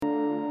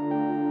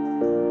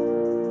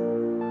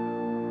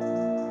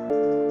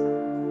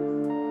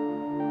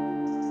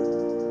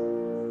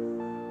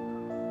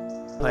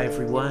Hi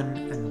everyone,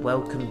 and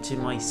welcome to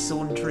my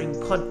Sauntering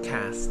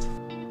podcast.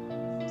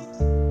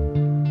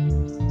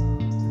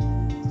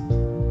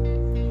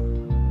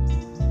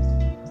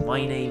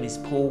 My name is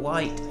Paul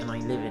White and I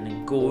live in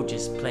a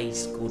gorgeous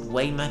place called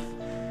Weymouth,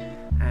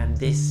 and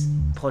this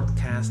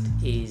podcast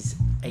is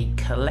a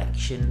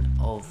collection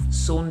of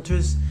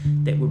saunters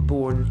that were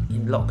born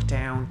in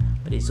lockdown,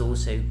 but it's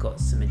also got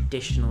some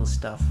additional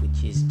stuff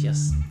which is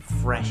just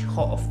fresh,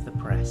 hot off the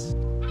press.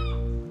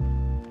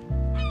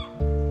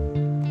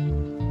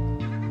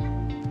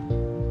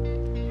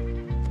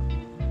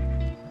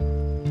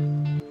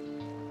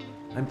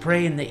 I'm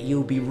praying that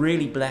you'll be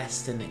really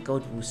blessed and that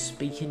God will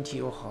speak into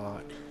your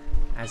heart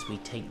as we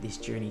take this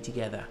journey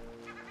together.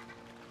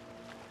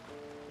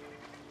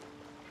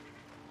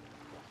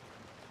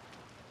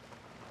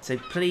 So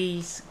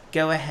please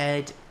go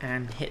ahead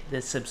and hit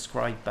the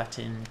subscribe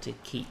button to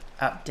keep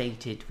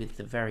updated with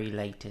the very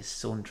latest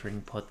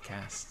Sauntering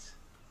podcasts.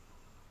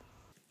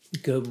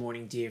 Good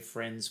morning, dear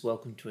friends.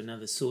 Welcome to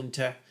another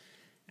saunter.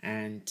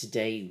 And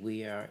today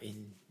we are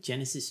in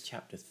Genesis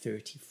chapter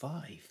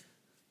 35.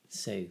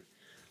 So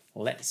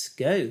let's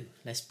go.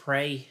 Let's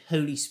pray.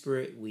 Holy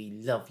Spirit, we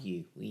love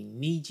you. We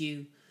need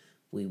you.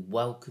 We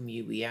welcome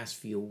you. We ask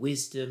for your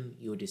wisdom,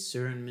 your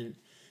discernment,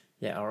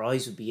 that our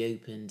eyes would be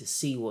open to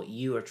see what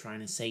you are trying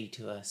to say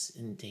to us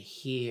and to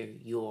hear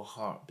your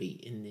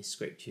heartbeat in this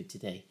scripture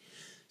today.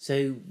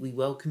 So we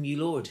welcome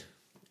you, Lord.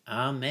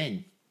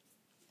 Amen.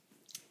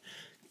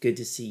 Good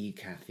to see you,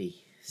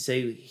 Kathy.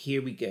 So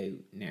here we go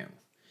now.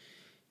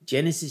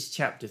 Genesis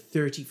chapter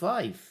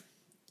 35.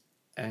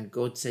 And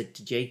God said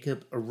to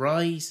Jacob,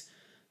 "Arise,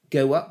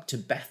 go up to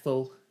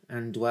Bethel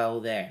and dwell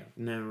there."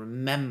 Now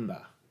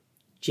remember,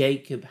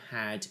 Jacob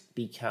had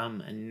become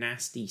a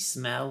nasty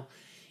smell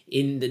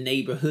in the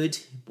neighborhood.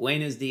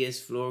 Buenos dias,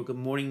 Flor. Good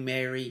morning,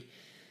 Mary.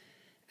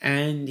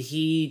 And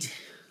he'd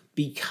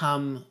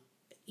become,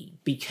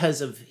 because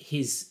of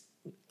his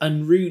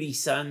unruly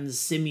sons,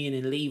 Simeon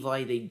and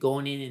Levi, they'd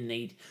gone in and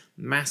they'd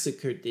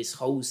massacred this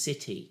whole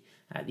city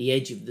at the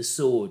edge of the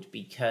sword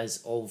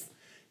because of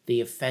the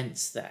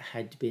offence that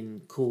had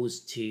been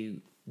caused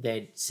to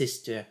their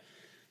sister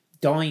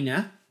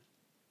Dinah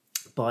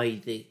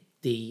by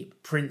the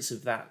prince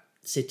of that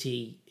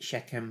city,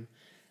 Shechem.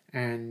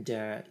 And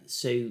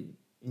so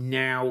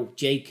now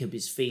Jacob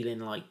is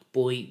feeling like,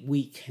 boy,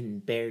 we can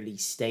barely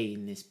stay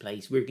in this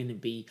place. We're going to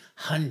be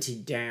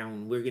hunted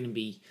down. We're going to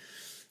be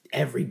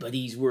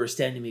everybody's worst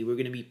enemy. We're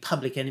going to be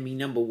public enemy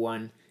number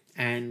one.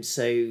 And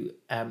so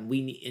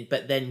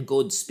but then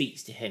God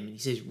speaks to him and he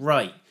says,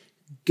 right,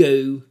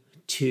 go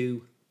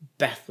to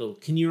Bethel.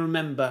 Can you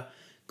remember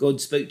God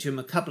spoke to him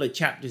a couple of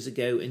chapters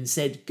ago and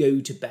said go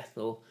to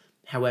Bethel?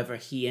 However,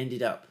 he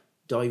ended up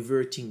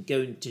diverting,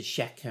 going to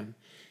Shechem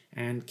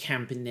and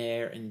camping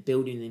there and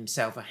building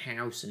himself a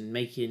house and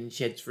making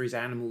sheds for his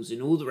animals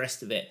and all the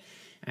rest of it.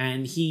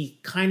 And he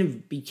kind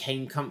of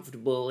became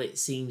comfortable, it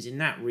seems, in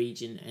that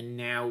region, and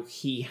now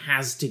he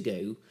has to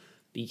go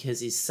because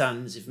his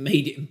sons have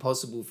made it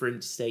impossible for him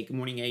to stay. Good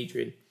morning,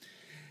 Adrian.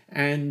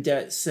 And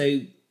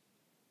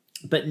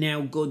but now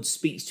God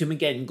speaks to him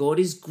again. God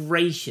is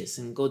gracious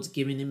and God's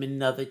giving him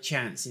another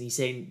chance. And he's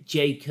saying,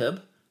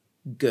 Jacob,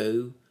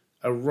 go,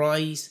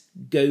 arise,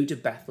 go to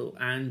Bethel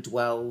and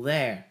dwell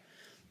there.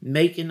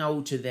 Make an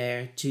altar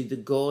there to the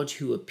God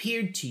who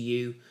appeared to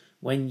you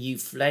when you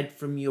fled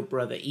from your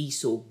brother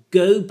Esau.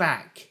 Go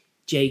back,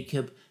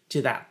 Jacob,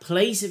 to that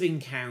place of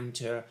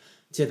encounter,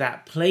 to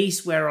that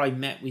place where I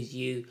met with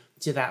you,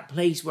 to that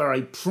place where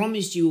I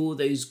promised you all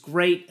those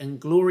great and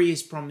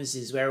glorious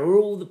promises, where are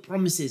all the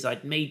promises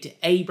I'd made to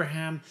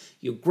Abraham,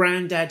 your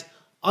granddad,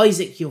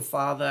 Isaac, your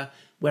father,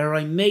 where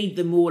I made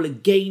them all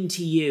again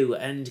to you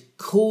and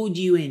called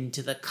you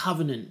into the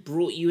covenant,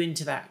 brought you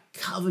into that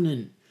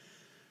covenant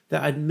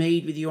that I'd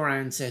made with your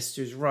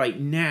ancestors. Right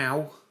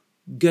now,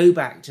 go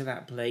back to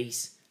that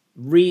place,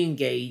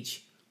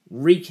 re-engage,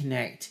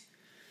 reconnect,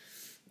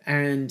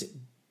 and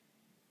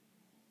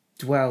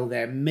dwell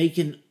there. Make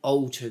an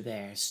altar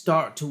there.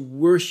 Start to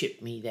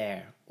worship me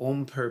there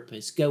on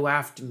purpose. Go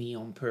after me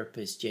on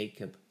purpose,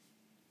 Jacob.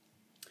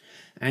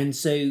 And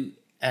so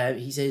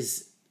he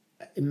says,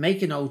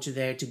 make an altar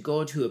there to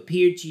God who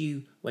appeared to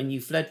you when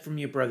you fled from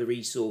your brother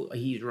Esau.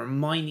 He's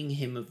reminding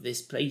him of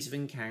this place of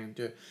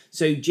encounter.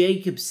 So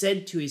Jacob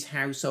said to his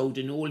household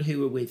and all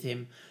who were with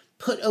him,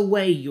 put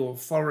away your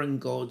foreign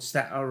gods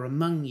that are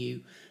among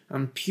you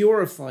and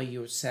purify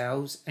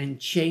yourselves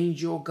and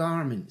change your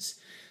garments.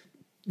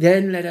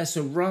 Then let us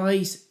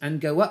arise and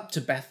go up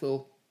to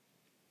Bethel,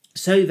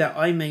 so that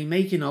I may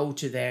make an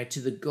altar there to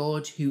the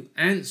God who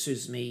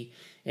answers me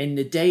in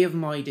the day of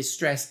my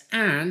distress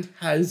and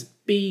has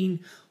been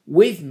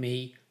with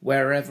me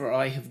wherever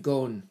I have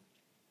gone.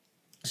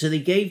 So they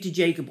gave to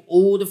Jacob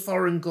all the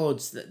foreign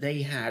gods that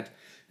they had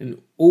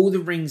and all the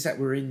rings that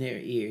were in their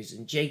ears.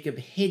 And Jacob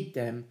hid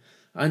them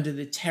under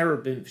the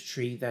terebinth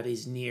tree that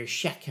is near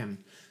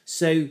Shechem.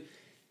 So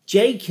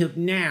Jacob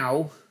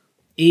now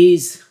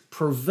is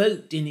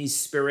provoked in his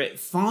spirit.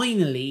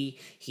 Finally,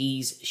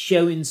 he's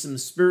showing some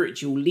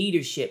spiritual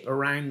leadership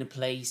around the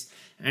place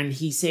And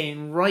he's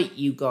saying, right,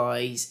 you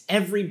guys,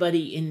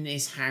 everybody in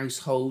this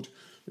household,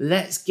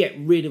 let's get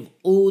rid of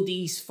all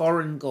these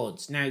foreign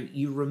gods. Now,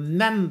 you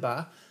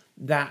remember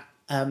that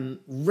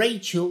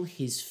Rachel,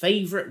 his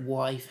favourite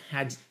wife,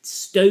 had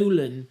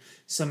stolen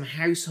some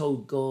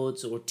household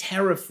gods or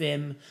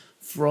teraphim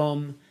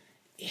from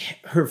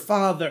her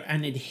father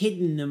and had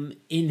hidden them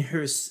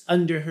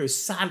under her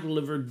saddle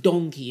of her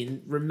donkey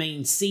and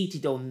remained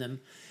seated on them.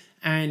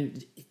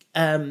 And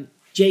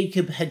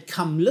Jacob had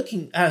come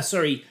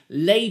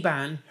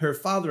Laban, her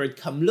father, had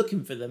come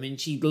looking for them, and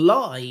she'd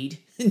lied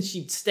and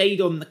she'd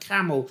stayed on the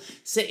camel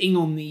sitting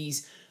on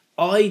these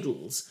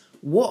idols.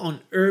 What on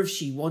earth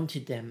she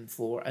wanted them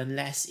for,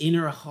 unless in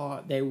her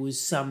heart there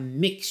was some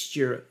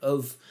mixture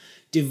of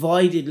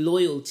divided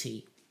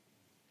loyalty.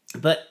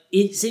 But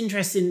it's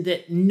interesting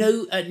that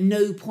at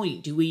no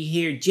point do we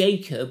hear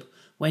Jacob,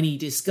 when he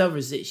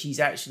discovers that she's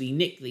actually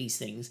nicked these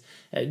things,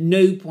 at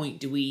no point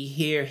do we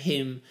hear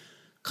him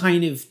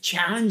kind of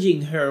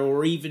challenging her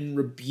or even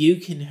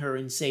rebuking her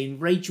and saying,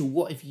 Rachel,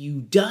 what have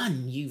you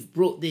done? You've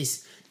brought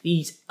these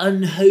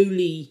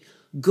unholy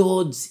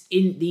gods,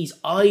 in these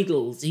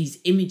idols, these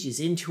images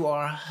into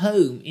our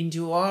home,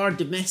 into our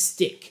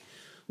domestic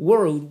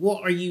world.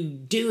 What are you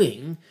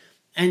doing?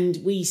 And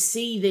we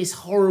see this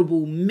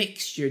horrible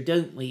mixture,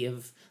 don't we,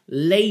 of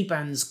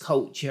Laban's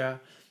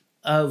culture,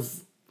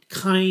 of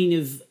kind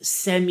of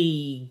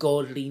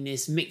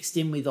semi-godliness mixed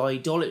in with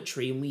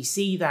idolatry. And we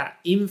see that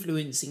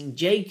influencing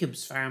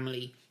Jacob's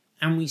family.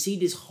 And we see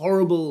this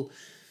horrible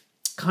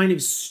kind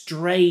of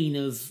strain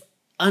of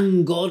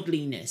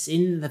ungodliness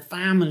in the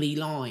family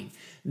line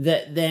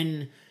that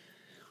then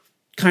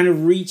kind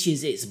of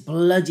reaches its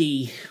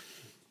bloody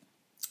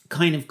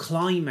kind of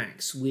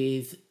climax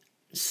with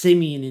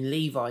Simeon and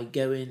Levi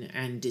going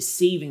and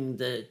deceiving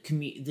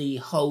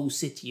the whole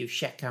city of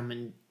Shechem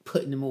and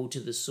putting them all to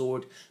the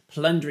sword,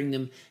 plundering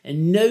them.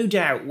 And no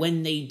doubt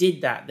when they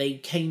did that, they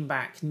came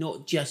back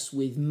not just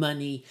with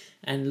money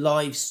and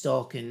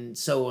livestock and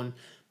so on,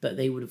 but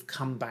they would have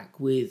come back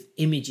with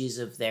images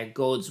of their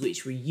gods,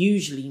 which were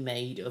usually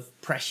made of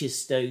precious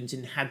stones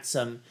and had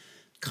some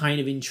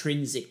kind of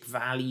intrinsic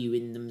value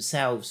in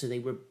themselves. So they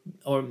were,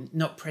 or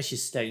not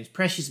precious stones,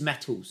 precious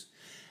metals.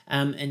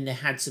 And they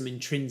had some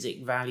intrinsic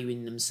value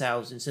in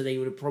themselves. And so they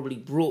would have probably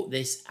brought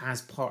this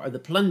as part of the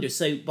plunder.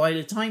 So by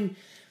the time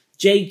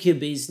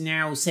Jacob is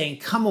now saying,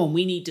 come on,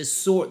 we need to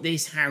sort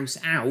this house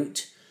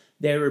out,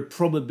 there are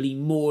probably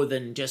more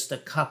than just a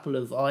couple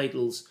of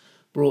idols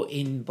brought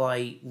in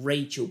by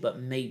Rachel,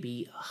 but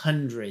maybe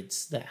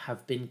hundreds that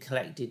have been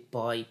collected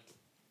by,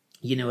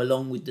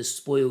 along with the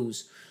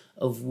spoils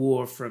of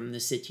war from the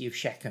city of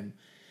Shechem.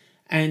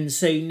 And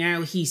so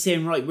now he's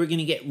saying, right, we're going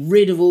to get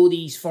rid of all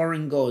these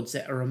foreign gods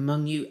that are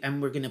among you,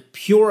 and we're going to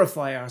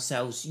purify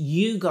ourselves.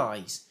 You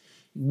guys,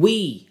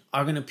 we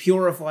are going to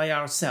purify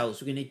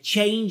ourselves. We're going to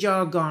change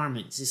our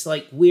garments. It's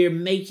like we're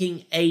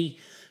making a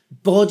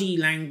body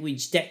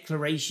language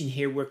declaration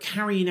here. We're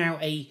carrying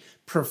out a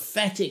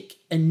prophetic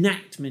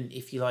enactment,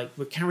 if you like.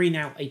 We're carrying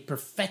out a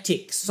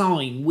prophetic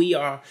sign. We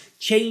are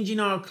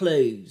changing our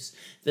clothes,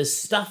 the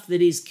stuff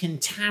that is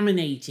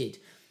contaminated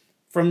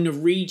from the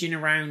region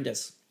around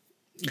us,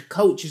 the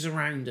cultures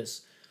around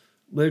us.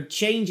 We're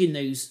changing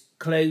those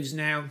clothes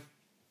now,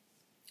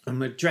 and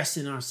we're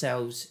dressing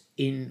ourselves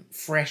in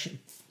fresh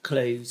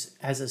clothes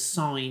as a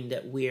sign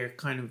that we're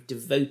kind of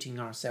devoting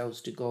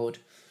ourselves to God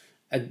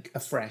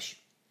afresh.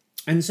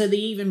 And so they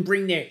even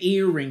bring their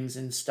earrings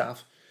and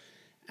stuff.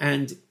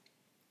 And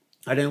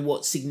I don't know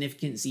what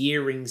significance the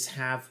earrings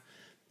have,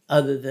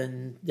 other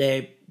than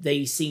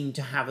they seem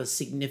to have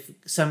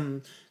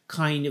some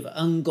kind of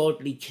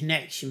ungodly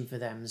connection for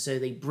them. So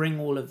they bring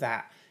all of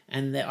that.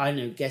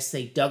 And guess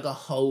they dug a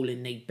hole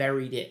and they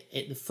buried it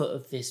at the foot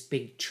of this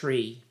big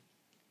tree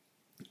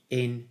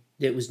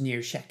that was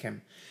near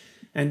Shechem.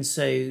 And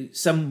so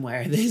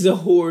somewhere there's a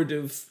hoard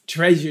of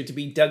treasure to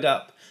be dug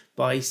up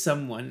by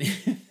someone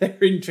if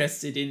they're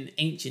interested in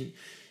ancient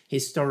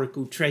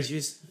historical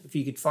treasures. If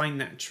you could find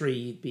that tree,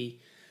 you'd be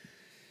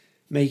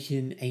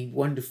making a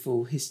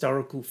wonderful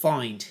historical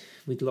find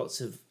with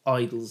lots of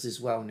idols as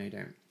well, no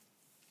doubt.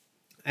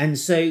 And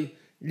so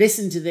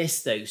listen to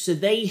this, though. So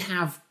they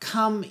have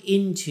come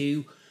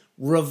into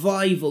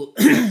revival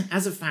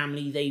as a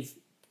family. They've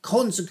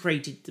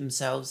consecrated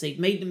themselves. They've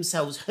made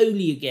themselves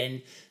holy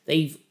again.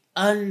 They've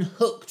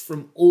unhooked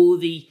from all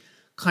the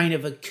kind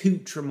of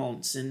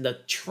accoutrements and the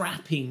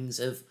trappings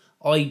of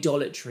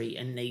idolatry.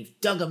 And they've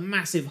dug a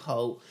massive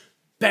hole,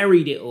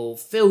 buried it all,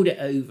 filled it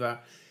over.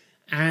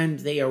 And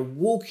they are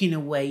walking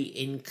away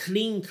in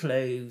clean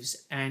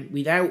clothes and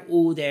without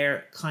all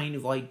their kind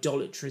of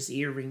idolatrous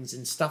earrings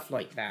and stuff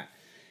like that.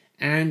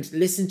 And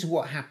listen to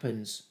what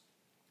happens.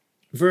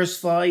 Verse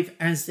 5,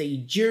 as they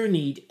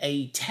journeyed,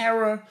 a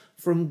terror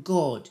from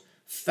God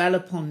fell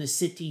upon the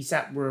cities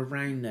that were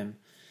around them,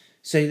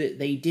 so that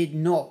they did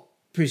not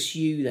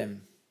pursue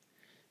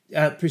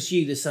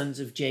the sons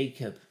of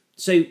Jacob.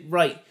 So,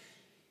 right,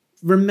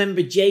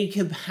 remember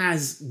Jacob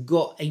has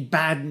got a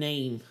bad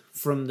name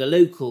from the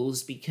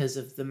locals because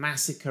of the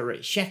massacre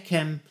at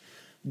Shechem,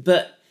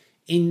 but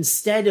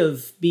instead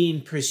of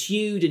being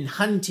pursued and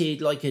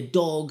hunted like a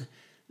dog,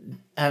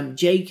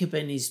 Jacob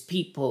and his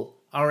people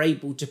are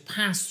able to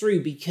pass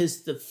through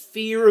because the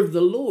fear of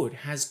the Lord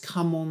has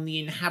come on the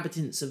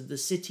inhabitants of the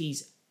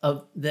cities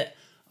that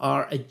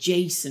are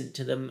adjacent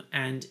to them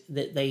and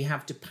that they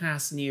have to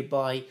pass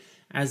nearby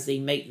as they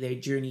make their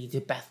journey to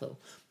Bethel.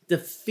 The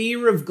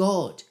fear of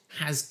God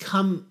has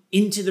come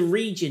into the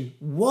region.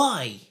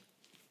 Why?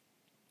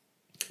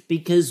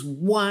 Because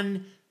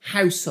one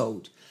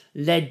household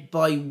led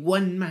by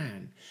one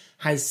man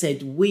has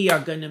said, we are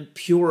going to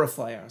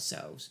purify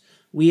ourselves.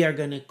 We are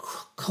going to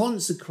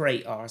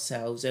consecrate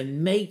ourselves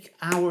and make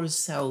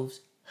ourselves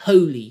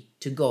holy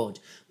to God.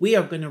 We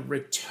are going to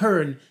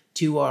return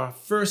to our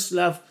first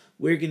love.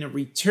 We're going to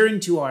return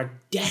to our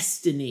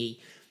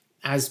destiny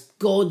as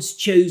God's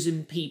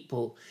chosen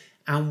people.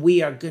 And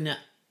we are going to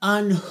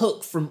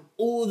unhook from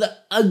all the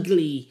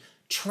ugly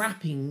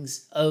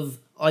trappings of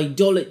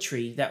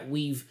idolatry that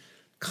we've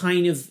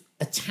kind of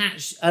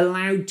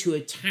allowed to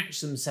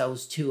attach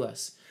themselves to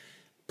us.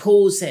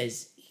 Paul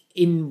says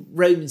in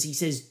Romans, he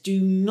says, do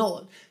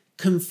not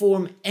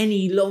conform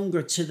any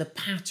longer to the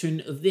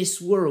pattern of this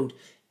world.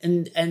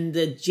 And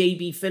the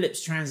J.B.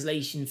 Phillips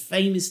translation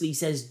famously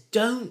says,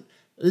 don't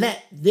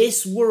let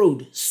this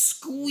world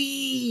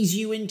squeeze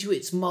you into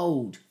its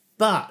mold,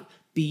 but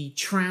be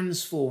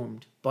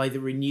transformed by the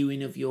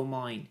renewing of your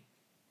mind.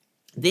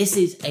 This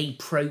is a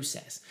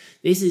process.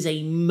 This is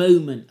a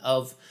moment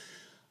of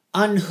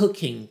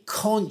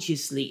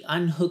consciously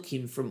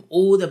unhooking from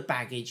all the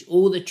baggage,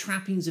 all the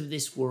trappings of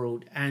this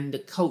world and the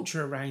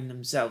culture around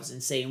themselves,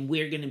 and saying,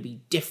 we're going to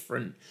be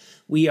different.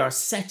 We are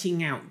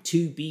setting out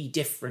to be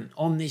different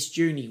on this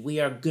journey.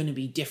 We are going to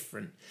be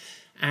different.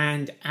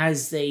 And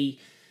as they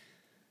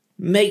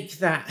make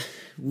that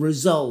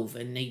resolve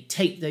and they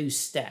take those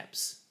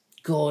steps,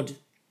 God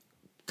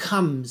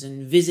comes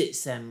and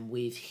visits them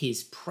with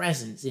his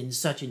presence in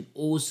such an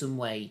awesome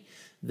way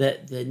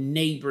that the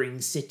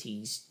neighboring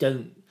cities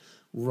don't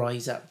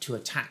rise up to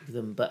attack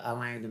them, but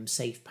allow them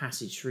safe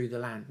passage through the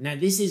land. Now,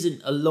 this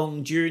isn't a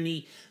long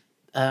journey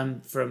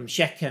from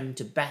Shechem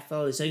to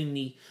Bethel. It's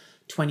only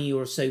 20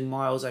 or so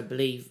miles, I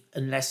believe,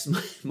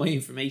 unless my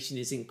information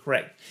is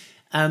incorrect.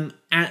 But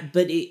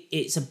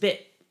it's a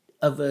bit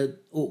of an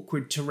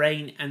awkward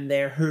terrain, and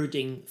they're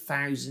herding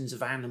thousands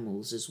of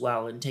animals as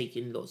well and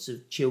taking lots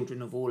of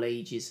children of all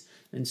ages.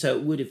 And so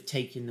it would have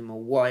taken them a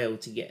while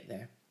to get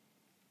there.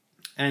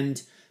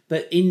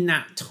 But in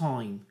that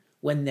time,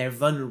 when they're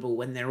vulnerable,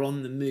 when they're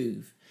on the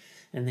move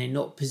and they're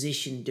not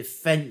positioned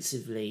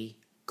defensively,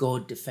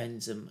 God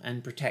defends them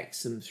and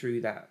protects them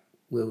through that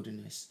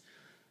wilderness,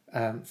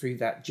 through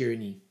that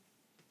journey,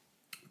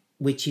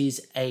 which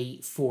is a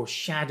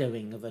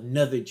foreshadowing of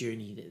another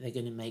journey that they're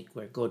going to make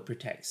where God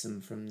protects them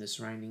from the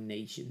surrounding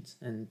nations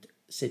and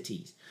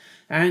cities.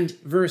 And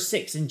verse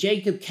 6, and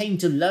Jacob came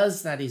to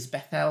Luz, that is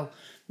Bethel,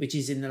 which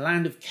is in the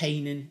land of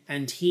Canaan,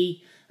 and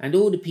he and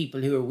all the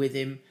people who were with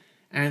him,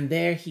 and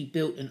there he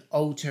built an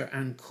altar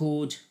and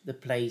called the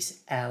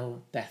place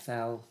El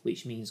Bethel,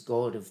 which means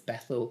God of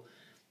Bethel,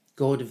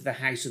 God of the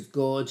house of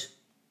God,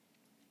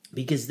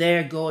 because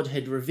there God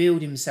had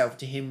revealed himself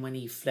to him when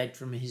he fled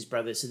from his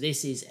brother. So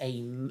this is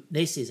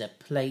a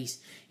place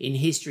in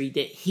history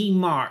that he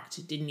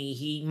marked, didn't he?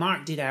 He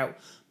marked it out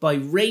by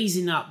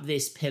raising up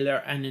this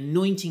pillar and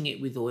anointing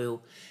it with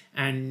oil.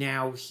 And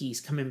now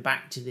he's coming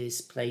back to this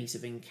place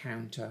of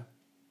encounter.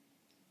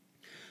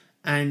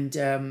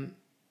 And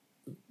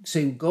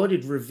so God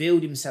had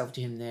revealed himself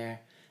to him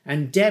there.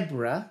 And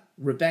Deborah,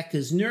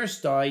 Rebekah's nurse,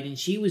 died, and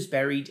she was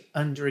buried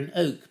under an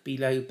oak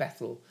below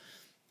Bethel.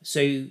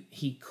 So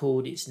he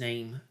called its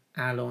name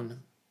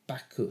Allon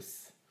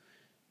Bacuth,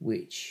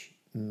 which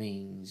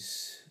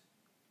means,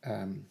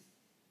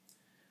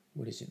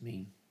 what does it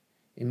mean?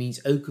 It means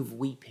oak of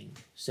weeping.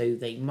 So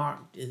they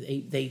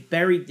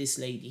buried this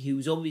lady who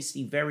was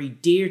obviously very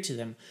dear to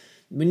them.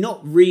 We're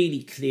not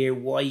really clear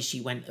why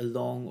she went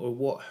along or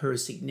what her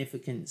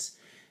significance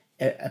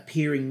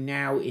appearing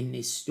now in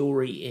this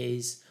story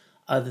is,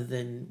 other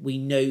than we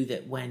know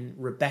that when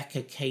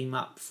Rebekah came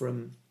up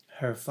from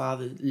her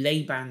father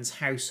Laban's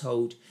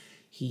household,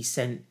 he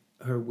sent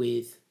her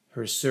with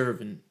her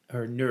servant,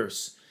 her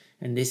nurse,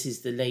 and this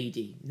is the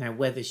lady. Now,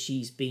 whether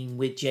she's been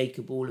with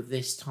Jacob all of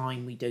this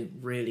time, we don't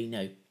really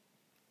know.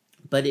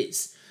 But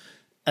it's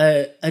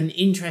an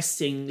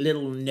interesting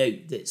little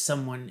note that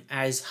someone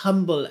as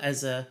humble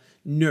as a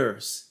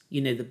nurse,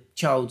 the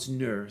child's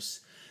nurse,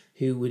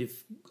 who would have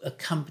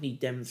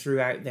accompanied them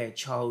throughout their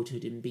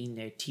childhood and been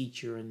their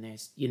teacher and their,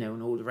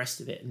 and all the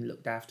rest of it, and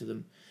looked after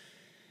them,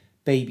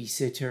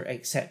 babysitter,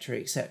 etc.,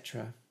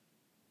 etc.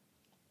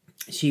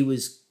 She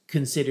was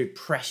considered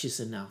precious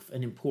enough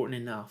and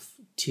important enough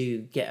to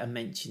get a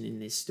mention in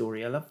this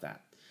story. I love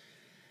that.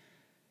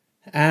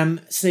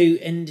 And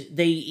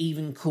they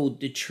even called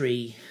the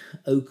tree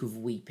Oak of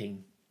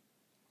Weeping.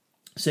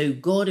 So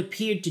God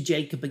appeared to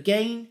Jacob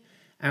again,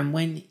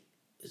 and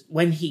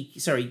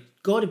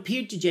God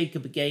appeared to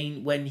Jacob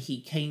again when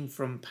he came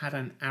from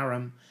Paddan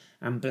Aram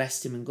and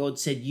blessed him. And God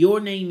said, your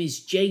name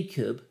is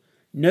Jacob.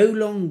 No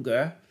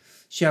longer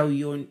shall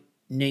your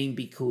name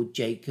be called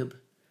Jacob,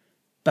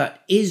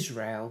 but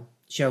Israel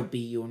shall be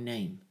your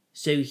name.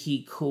 So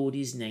he called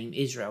his name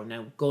Israel.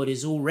 Now, God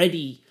has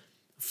already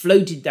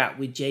floated that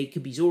with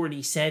Jacob. He's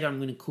already said, I'm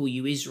going to call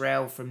you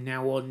Israel from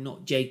now on,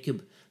 not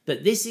Jacob.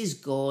 But this is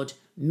God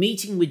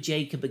meeting with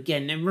Jacob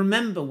again. Now,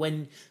 remember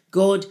when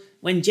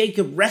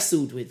Jacob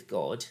wrestled with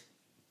God,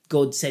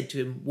 God said to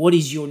him, what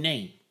is your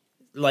name?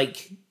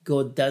 Like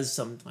God does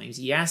sometimes.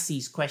 He asks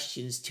these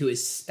questions to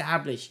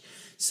establish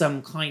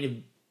some kind of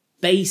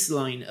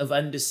baseline of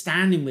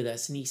understanding with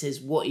us. And he says,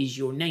 what is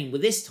your name?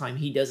 Well, this time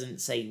he doesn't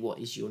say, what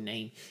is your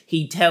name?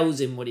 He tells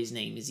him what his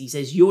name is. He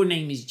says, your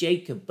name is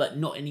Jacob, but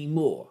not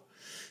anymore.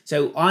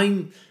 So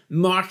I'm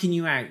marking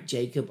you out,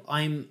 Jacob.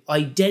 I'm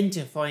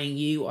identifying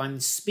you. I'm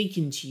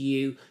speaking to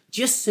you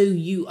just so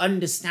you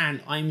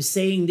understand. I'm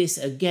saying this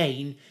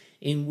again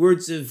in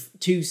words of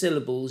 2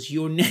 syllables,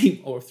 your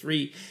name, or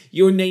 3,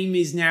 your name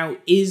is now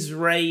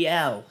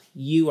Israel.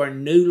 You are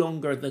no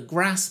longer the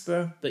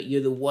grasper, but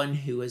you're the one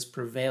who has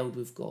prevailed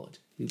with God,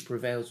 who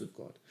prevails with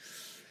God.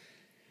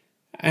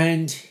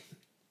 And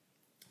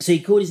so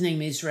he called his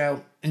name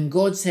Israel, and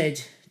God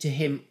said to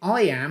him,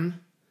 I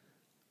am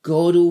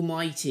God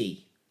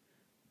Almighty.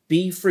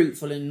 Be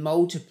fruitful and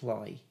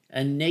multiply.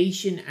 A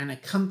nation and a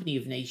company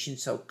of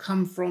nations shall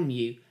come from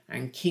you,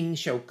 and kings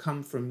shall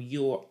come from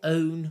your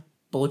own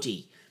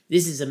body.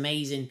 This is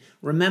amazing.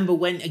 Remember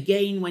when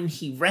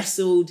he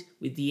wrestled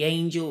with the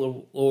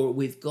angel or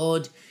with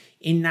God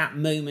in that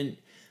moment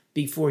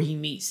before he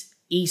meets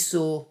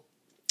Esau,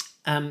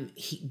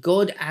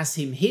 God asks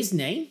him his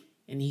name,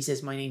 and he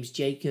says, my name's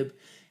Jacob.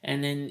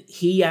 And then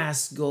he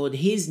asks God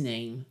his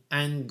name,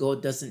 and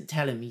God doesn't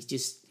tell him. He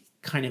just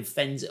kind of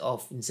fends it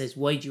off and says,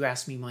 why do you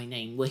ask me my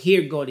name? Well,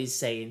 here God is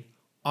saying,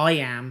 I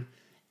am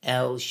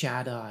El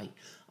Shaddai.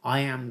 I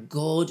am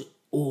God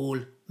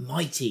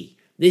Almighty.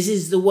 This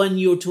is the one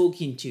you're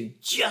talking to,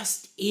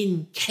 just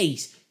in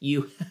case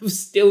you have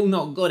still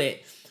not got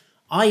it.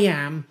 I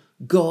am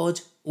God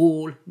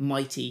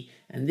Almighty,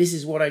 and this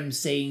is what I'm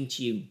saying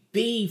to you.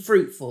 Be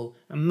fruitful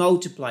and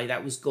multiply.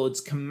 That was God's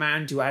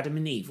command to Adam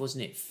and Eve,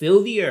 wasn't it?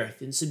 Fill the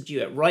earth and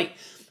subdue it, right?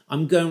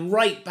 I'm going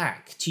right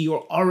back to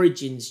your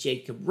origins,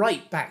 Jacob,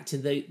 right back to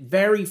the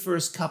very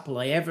first couple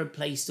I ever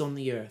placed on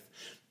the earth.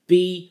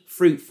 Be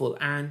fruitful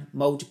and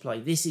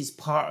multiply. This is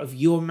part of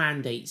your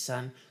mandate,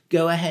 son.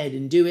 Go ahead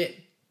and do it.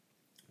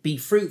 Be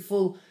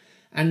fruitful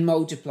and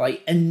multiply.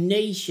 A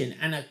nation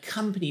and a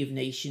company of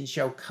nations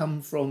shall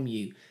come from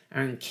you,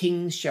 and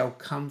kings shall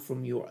come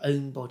from your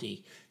own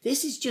body.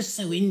 This is just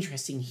so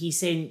interesting. He's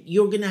saying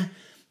you're gonna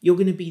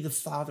be the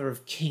father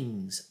of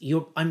kings.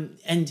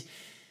 And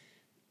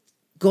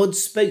God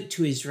spoke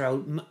to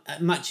Israel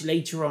much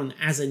later on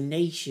as a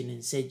nation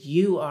and said,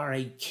 you are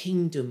a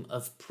kingdom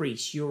of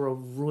priests. You're a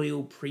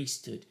royal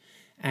priesthood.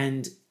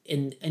 And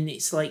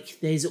it's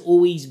like there's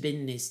always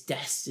been this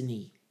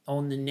destiny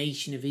on the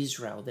nation of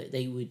Israel that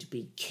they would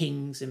be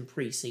kings and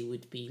priests. They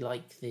would be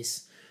like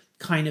this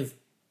kind of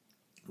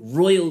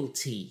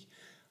royalty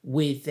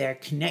with their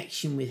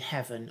connection with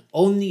heaven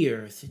on the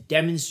earth,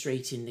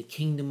 demonstrating the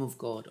kingdom of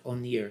God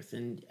on the earth.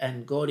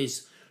 And God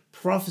is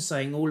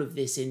prophesying all of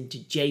this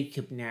into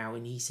Jacob now,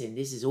 and he's saying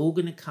this is all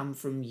going to come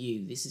from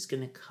you. This is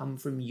going to come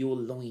from your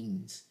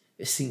loins.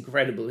 It's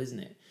incredible, isn't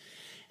it?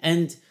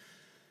 And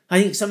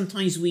I think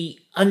sometimes we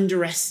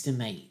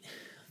underestimate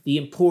the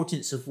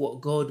importance of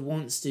what God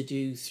wants to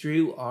do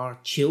through our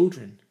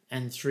children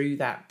and through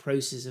that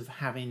process of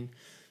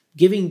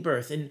giving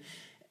birth. And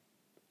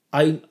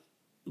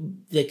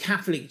the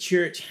Catholic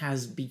Church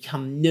has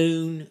become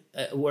known,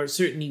 or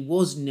certainly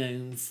was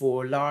known,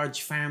 for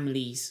large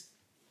families.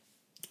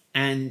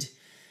 And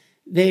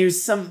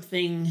there's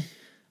something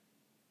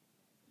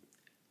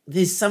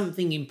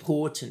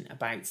important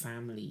about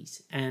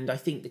families. And I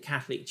think the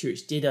Catholic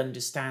Church did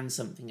understand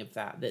something of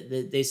that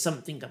there's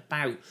something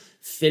about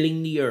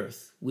filling the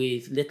earth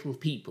with little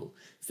people,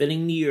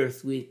 filling the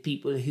earth with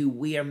people who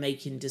we are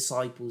making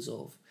disciples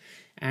of.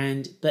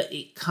 But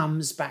it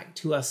comes back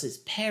to us as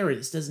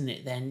parents, doesn't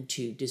it, then,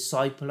 to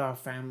disciple our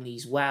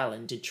families well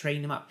and to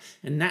train them up.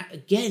 And that,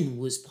 again,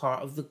 was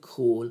part of the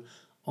call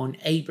on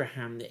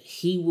Abraham, that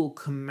he will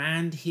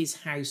command his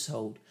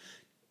household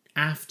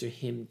after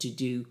him to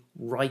do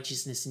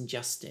righteousness and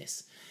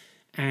justice.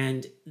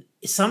 And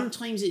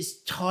sometimes it's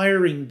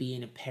tiring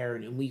being a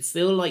parent, and we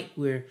feel like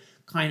we're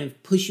kind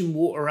of pushing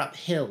water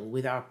uphill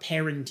with our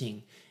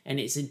parenting, and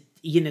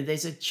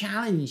there's a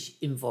challenge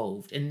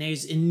involved, and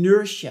there's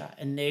inertia,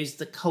 and there's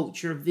the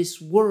culture of this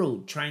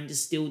world trying to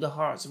steal the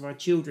hearts of our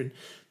children.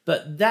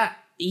 But that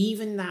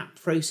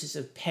process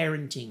of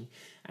parenting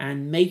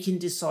and making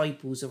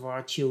disciples of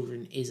our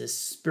children is a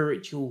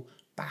spiritual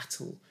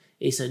battle.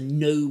 It's a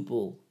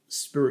noble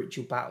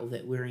spiritual battle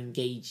that we're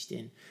engaged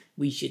in.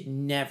 We should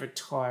never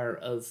tire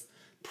of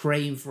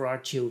praying for our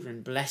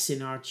children,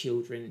 blessing our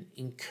children,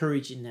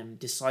 encouraging them,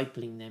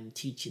 discipling them,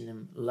 teaching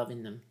them,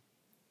 loving them,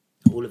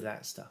 all of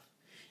that stuff,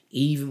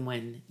 even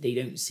when they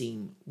don't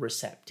seem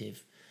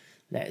receptive.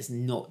 Let us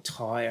not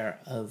tire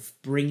of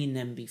bringing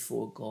them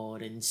before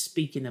God and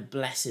speaking a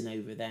blessing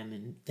over them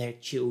and their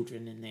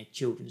children and their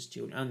children's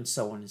children, and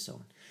so on and so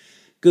on.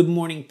 Good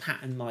morning, Pat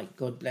and Mike.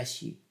 God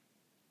bless you.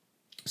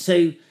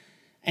 So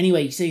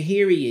anyway, so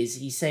here he is.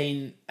 He's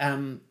saying,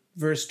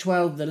 verse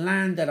 12, the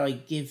land that I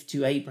give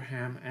to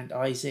Abraham and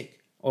Isaac,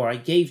 or I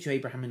gave to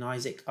Abraham and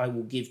Isaac, I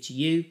will give to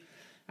you,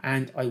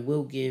 and I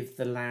will give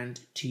the land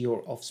to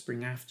your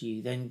offspring after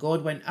you. Then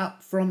God went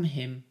up from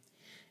him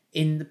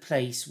in the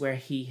place where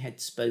he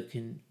had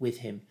spoken with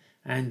him.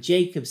 And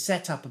Jacob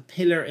set up a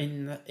pillar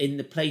in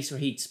the place where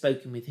he'd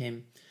spoken with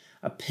him,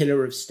 a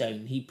pillar of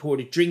stone. He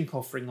poured a drink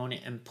offering on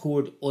it and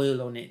poured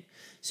oil on it.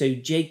 So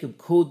Jacob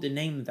called the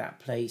name of that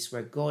place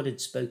where God had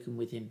spoken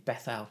with him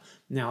Bethel.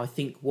 Now I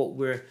think what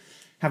we're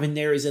having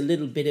there is a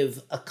little bit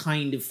of a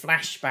kind of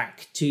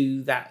flashback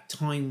to that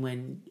time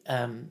when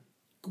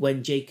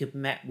Jacob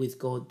met with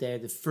God there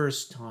the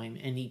first time,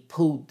 and he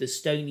pulled the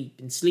stone he'd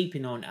been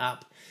sleeping on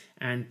up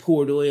and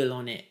poured oil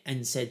on it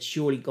and said,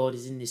 surely God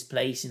is in this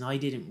place, and I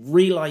didn't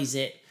realize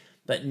it,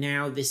 but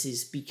now this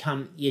has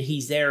become,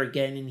 he's there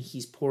again, and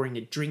he's pouring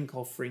a drink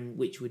offering,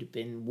 which would have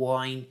been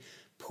wine,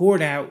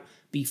 poured out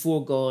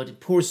before God,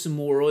 pours some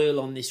more oil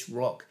on this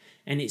rock,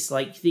 and it's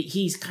like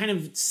he's kind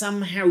of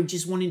somehow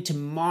just wanting to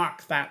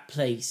mark that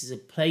place as a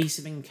place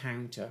of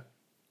encounter,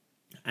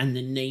 and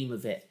the name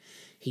of it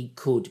he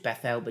called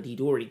Bethel, but he'd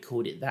already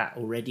called it that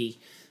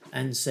already.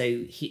 And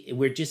so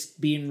we're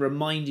just being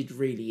reminded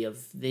really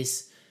of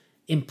this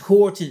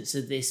importance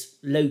of this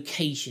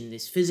location,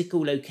 this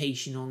physical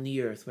location on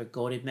the earth where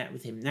God had met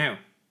with him. Now,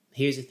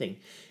 here's the thing.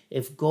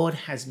 If God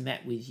has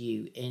met with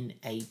you in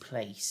a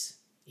place,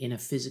 in a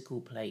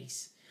physical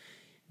place,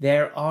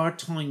 there are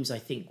times, I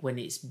think, when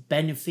it's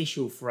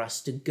beneficial for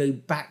us to go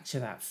back to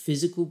that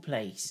physical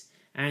place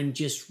and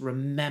just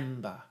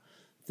remember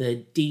the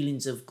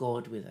dealings of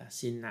God with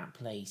us in that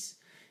place.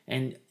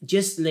 And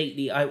just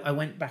lately, I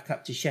went back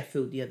up to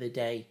Sheffield the other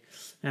day,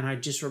 and I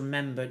just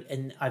remembered,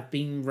 and I've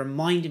been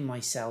reminding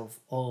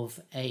myself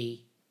of an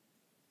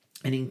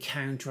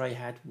encounter I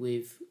had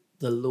with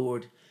the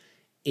Lord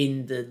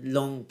in the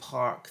long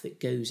park that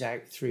goes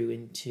out through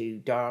into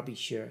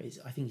Derbyshire.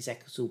 I think it's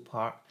Ecclesall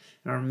Park.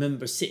 And I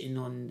remember sitting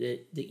on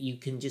that you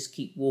can just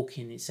keep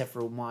walking in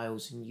several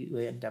miles and you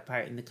end up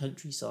out in the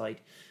countryside.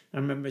 I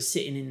remember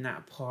sitting in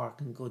that park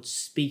and God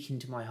speaking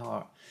to my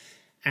heart.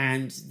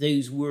 And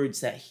those words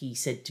that he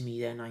said to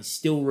me then, I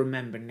still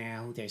remember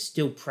now. They're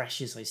still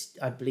precious.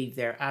 I believe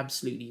they're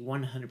absolutely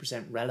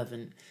 100%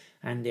 relevant,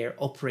 and they're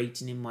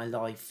operating in my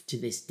life to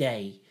this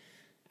day.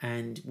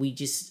 And we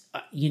just,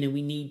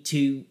 we need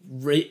to,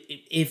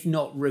 if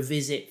not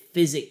revisit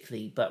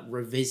physically, but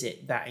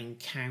revisit that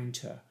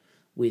encounter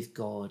with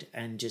God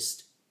and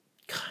just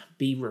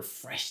be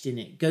refreshed in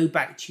it. Go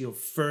back to your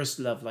first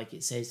love, like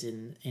it says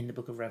in the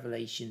book of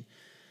Revelation.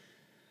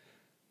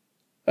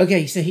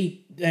 Okay, so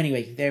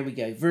anyway, there we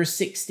go. Verse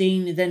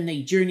 16, then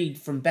they journeyed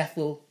from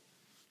Bethel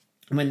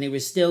when they were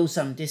still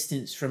some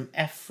distance from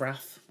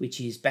Ephrath,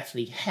 which is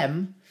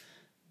Bethlehem,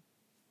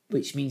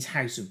 which means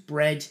house of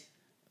bread.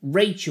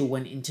 Rachel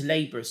went into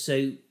labor,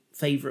 so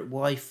favorite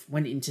wife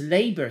went into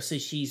labor, so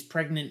she's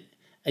pregnant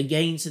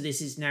again. So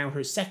this is now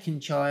her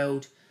second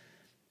child,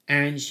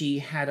 and she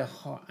had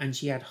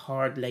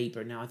hard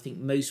labor. Now I think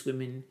most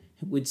women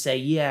would say,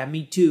 yeah,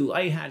 me too,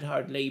 I had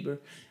hard labor,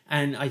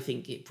 and I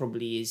think it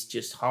probably is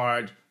just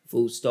hard,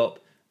 full stop,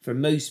 for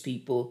most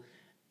people.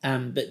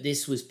 But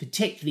this was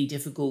particularly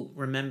difficult.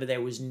 Remember,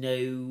 there were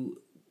no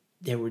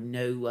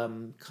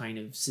kind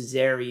of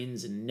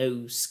cesareans and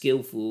no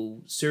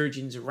skillful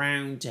surgeons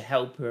around to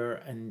help her,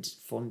 and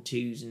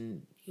Fontus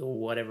or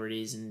whatever it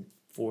is, and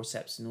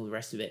forceps and all the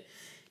rest of it.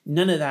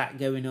 None of that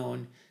going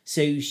on.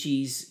 So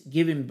she's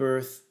giving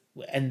birth,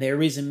 and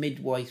there is a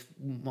midwife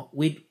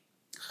with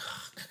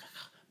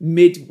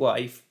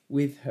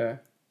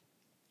her.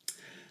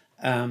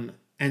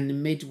 And the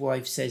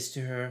midwife says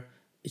to her,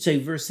 so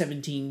verse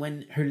 17,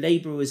 when her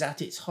labor was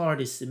at its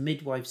hardest, the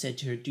midwife said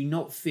to her, do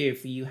not fear,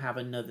 for you have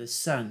another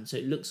son. So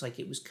it looks like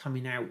it was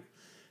coming out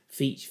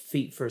feet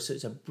first. So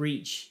it's a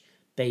breech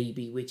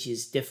baby, which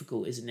is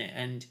difficult, isn't it?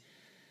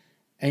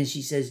 And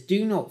she says,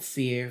 do not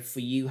fear, for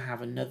you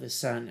have another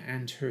son.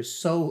 And her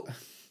soul...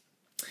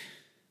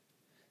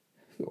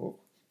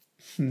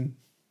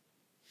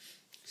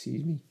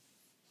 Excuse me.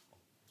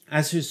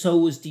 As her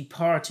soul was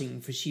departing,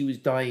 for she was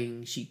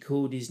dying, she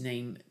called his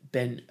name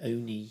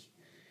Ben-Oni,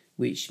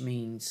 which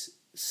means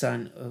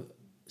son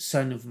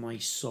of my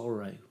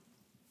sorrow.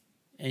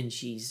 And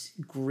she's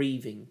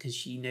grieving because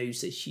she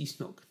knows that she's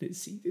not going to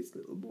see this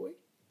little boy.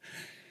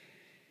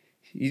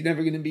 He's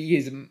never going to be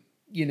his,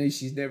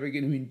 she's never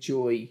going to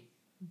enjoy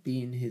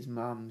being his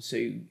mum.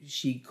 So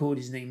she called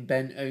his name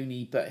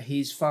Ben-Oni, but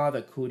his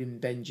father called him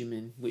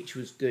Benjamin, which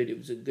was good. It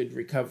was a good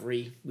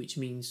recovery, which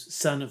means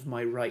son of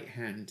my right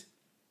hand.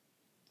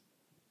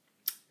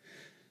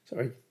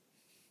 Sorry.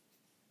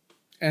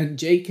 And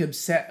Jacob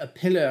set a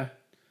pillar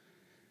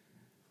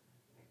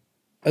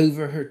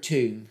over her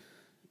tomb.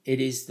 it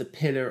is the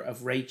pillar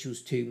of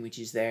Rachel's tomb, which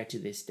is there to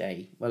this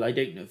day. Well, I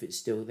don't know if it's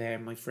still there.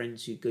 My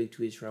friends who go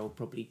to Israel will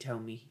probably tell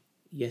me,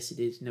 yes, it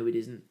is. No, it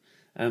isn't.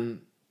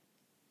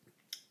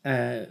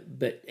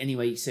 But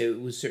anyway, so it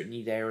was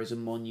certainly there as a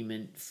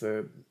monument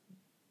for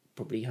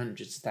probably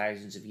hundreds of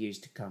thousands of years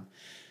to come.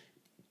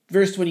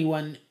 Verse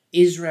 21,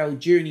 Israel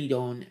journeyed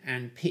on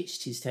and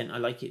pitched his tent. I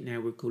like it now,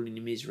 we're calling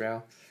him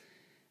Israel.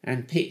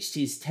 And pitched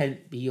his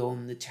tent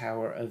beyond the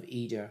tower of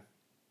Eder.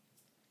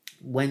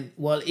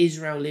 While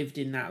Israel lived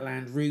in that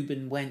land,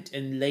 Reuben went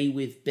and lay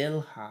with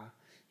Bilhah,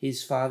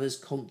 his father's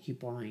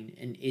concubine,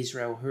 and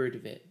Israel heard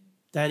of it.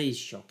 That is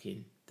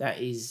shocking. That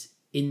is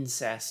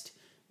incest.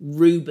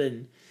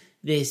 Reuben,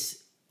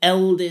 this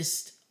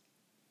eldest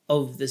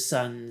of the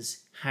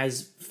sons,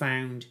 has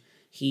found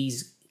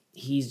he's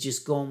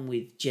just gone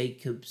with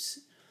Jacob's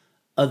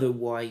other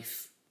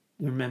wife.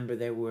 Remember,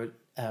 there were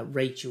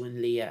Rachel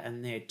and Leah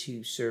and their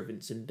two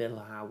servants, and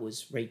Bilhah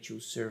was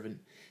Rachel's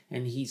servant,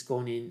 and he's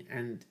gone in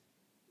and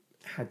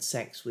had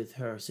sex with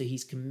her. So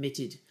he's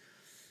committed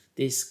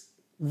this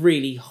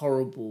really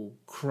horrible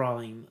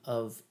crime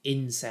of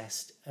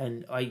incest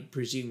and, I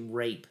presume,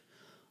 rape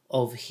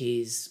of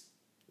his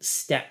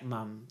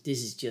stepmom.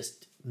 This is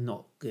just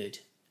not good.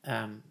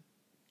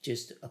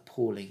 Just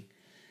appalling.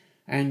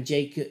 And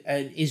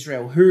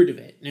Israel heard of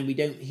it. Now, we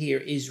don't hear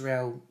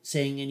Israel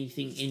saying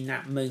anything in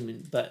that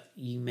moment, but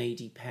you may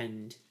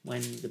depend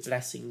when the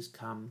blessings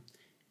come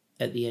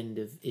at the end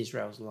of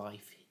Israel's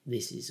life.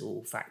 This is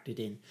all factored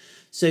in.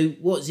 So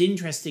what's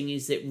interesting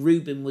is that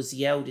Reuben was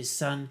the eldest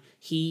son.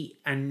 He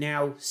and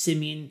now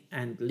Simeon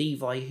and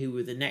Levi, who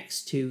were the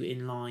next two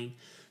in line,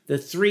 the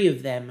three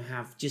of them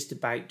have just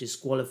about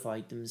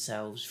disqualified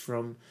themselves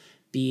from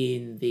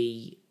being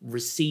the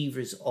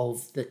receivers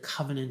of the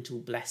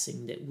covenantal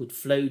blessing that would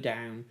flow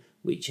down,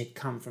 which had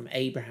come from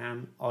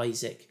Abraham,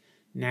 Isaac,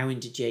 now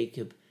into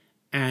Jacob,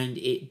 and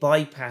it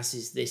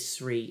bypasses this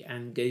three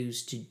and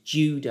goes to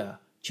Judah,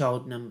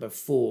 child number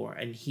 4,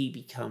 and he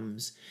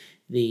becomes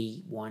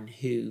the one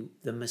who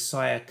the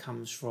Messiah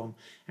comes from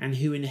and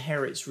who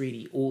inherits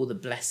really all the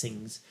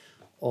blessings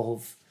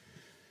of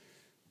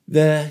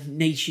the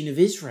nation of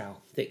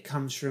Israel that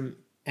comes from.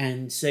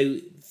 And so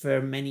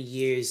for many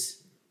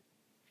years,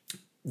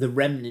 the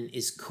remnant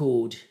is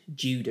called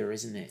Judah,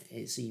 isn't it?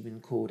 It's even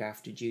called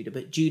after Judah.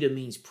 But Judah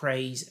means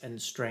praise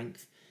and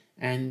strength.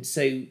 And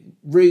so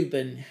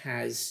Reuben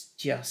has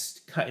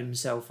just cut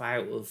himself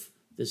out of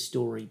the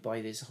story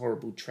by this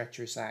horrible,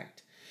 treacherous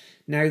act.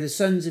 Now, the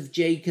sons of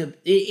Jacob,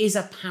 it is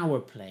a power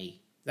play.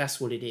 That's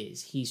what it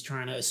is. He's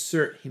trying to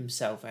assert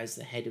himself as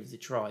the head of the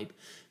tribe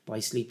by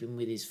sleeping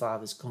with his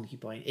father's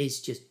concubine.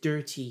 It's just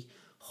dirty,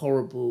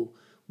 horrible,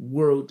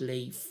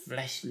 worldly,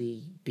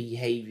 fleshly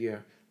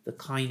behavior, the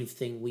kind of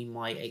thing we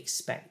might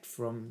expect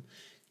from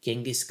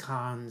Genghis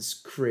Khan's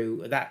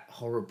crew, that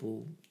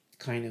horrible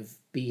kind of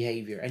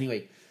behavior.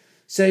 Anyway,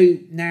 so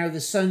now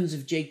the sons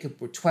of Jacob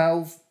were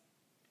 12.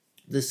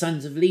 The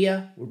sons of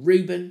Leah were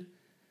Reuben,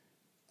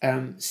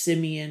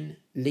 Simeon,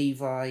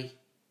 Levi,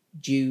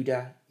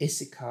 Judah,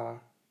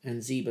 Issachar,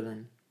 and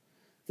Zebulun.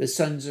 The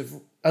sons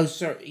of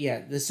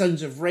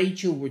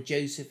Rachel were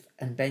Joseph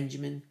and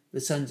Benjamin.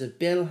 The sons of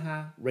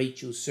Bilhah,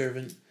 Rachel's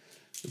servant,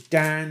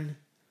 Dan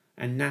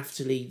and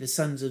Naphtali. The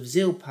sons of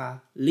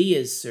Zilpah,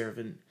 Leah's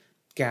servant,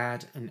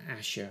 Gad and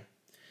Asher.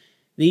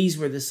 These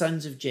were the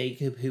sons of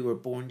Jacob who were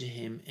born to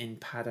him in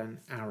Paddan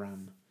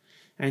Aram.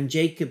 And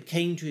Jacob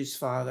came to his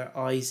father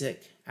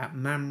Isaac at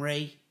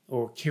Mamre,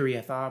 or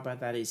Kiriath Arba,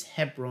 that is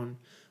Hebron,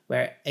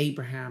 where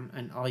Abraham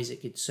and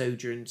Isaac had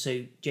sojourned.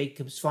 So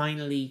Jacob's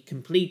finally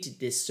completed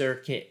this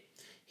circuit.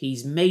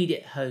 He's made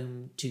it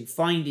home to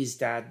find his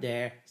dad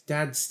there. His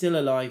dad's still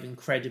alive,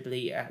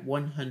 incredibly, at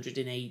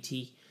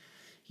 180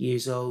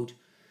 years old.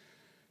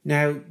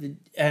 Now,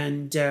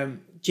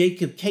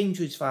 Jacob came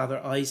to his father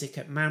Isaac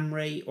at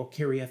Mamre, or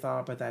Kiriath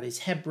Arba, that is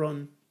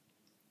Hebron,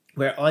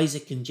 where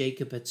Isaac and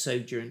Jacob had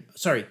sojourned.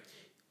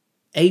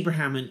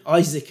 Abraham and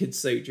Isaac had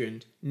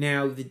sojourned.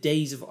 Now the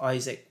days of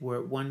Isaac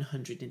were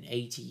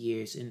 180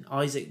 years, and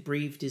Isaac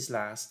breathed his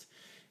last,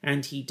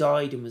 and he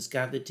died and was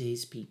gathered to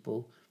his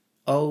people,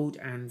 old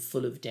and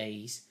full of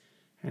days,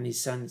 and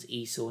his sons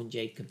Esau and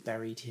Jacob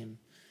buried him.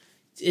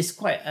 It's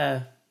quite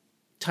a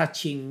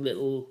touching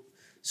little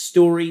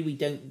story. We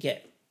don't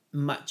get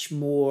any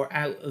more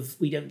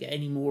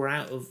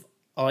out of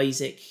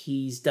Isaac.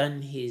 He's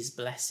done his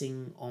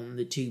blessing on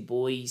the two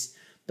boys,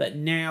 but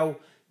now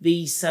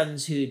these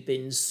sons who had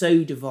been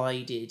so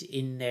divided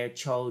in their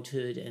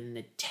childhood, and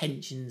the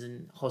tensions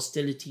and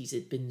hostilities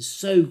had been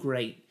so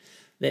great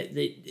that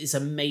it's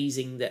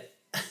amazing that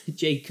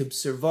Jacob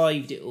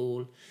survived it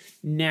all.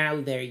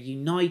 Now they're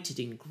united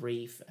in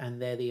grief,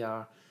 and there they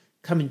are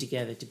coming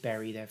together to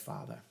bury their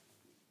father.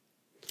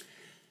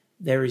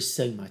 There is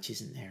so much,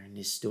 isn't there, in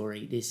this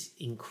story, this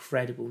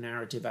incredible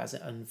narrative as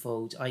it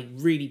unfolds. I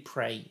really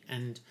pray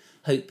and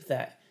hope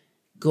that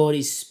God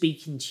is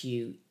speaking to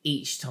you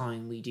each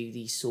time we do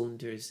these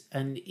saunters.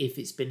 And if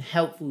it's been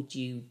helpful to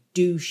you,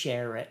 do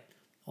share it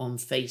on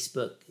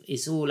Facebook.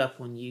 It's all up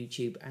on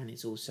YouTube, and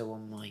it's also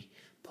on my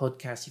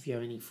podcast if you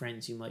have any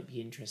friends who might be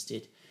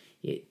interested.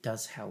 it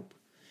does help.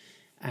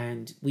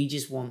 And we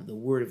just want the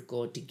Word of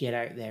God to get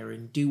out there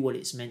and do what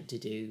it's meant to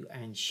do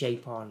and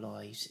shape our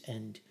lives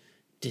and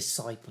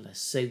disciple us.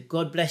 So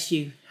God bless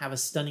you. Have a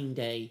stunning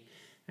day,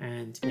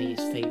 and may His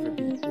favour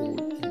be all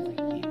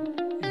over you.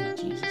 In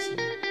Jesus'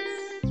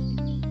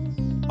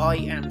 name. I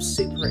am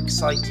super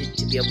excited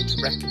to be able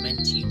to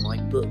recommend to you my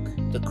book,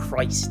 The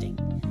Christing.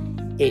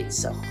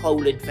 It's a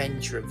whole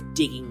adventure of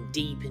digging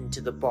deep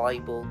into the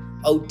Bible,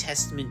 Old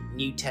Testament,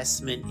 New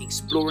Testament,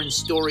 exploring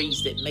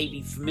stories that may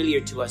be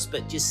familiar to us,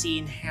 but just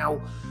seeing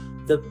how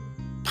the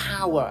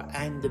power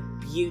and the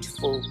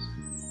beautiful,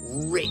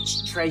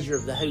 rich treasure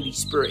of the Holy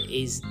Spirit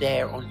is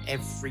there on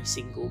every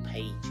single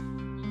page.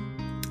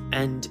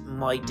 And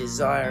my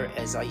desire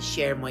as I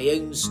share my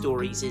own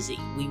stories is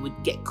that we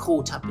would get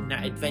caught up in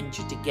that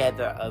adventure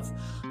together of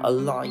a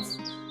life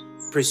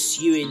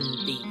pursuing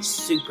the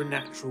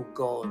supernatural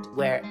God,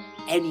 where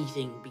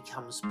anything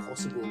becomes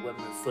possible when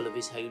we're full of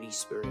His Holy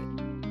Spirit.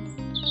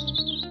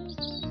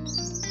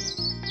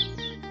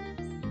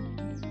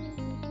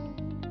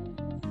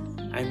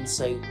 And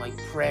so my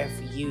prayer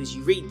for you as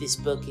you read this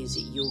book is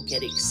that you'll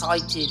get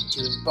excited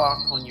to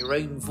embark on your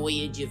own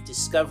voyage of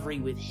discovery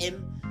with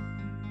Him,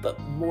 but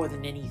more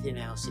than anything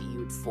else, that you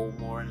would fall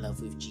more in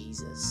love with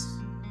Jesus.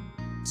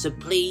 So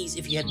please,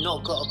 if you have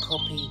not got a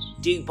copy,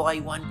 do buy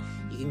one.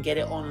 You can get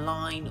it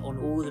online on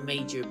all the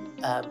major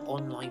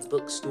online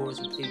bookstores,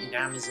 including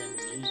Amazon,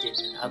 Eden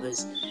and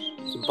others.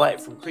 You can buy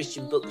it from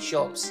Christian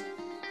bookshops,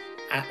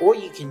 or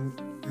you can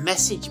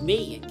message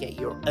me and get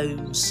your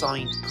own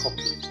signed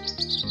copy.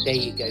 There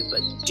you go.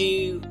 But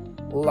do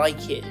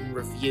like it and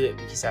review it,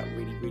 because that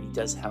really, really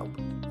does help.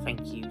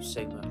 Thank you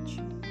so much.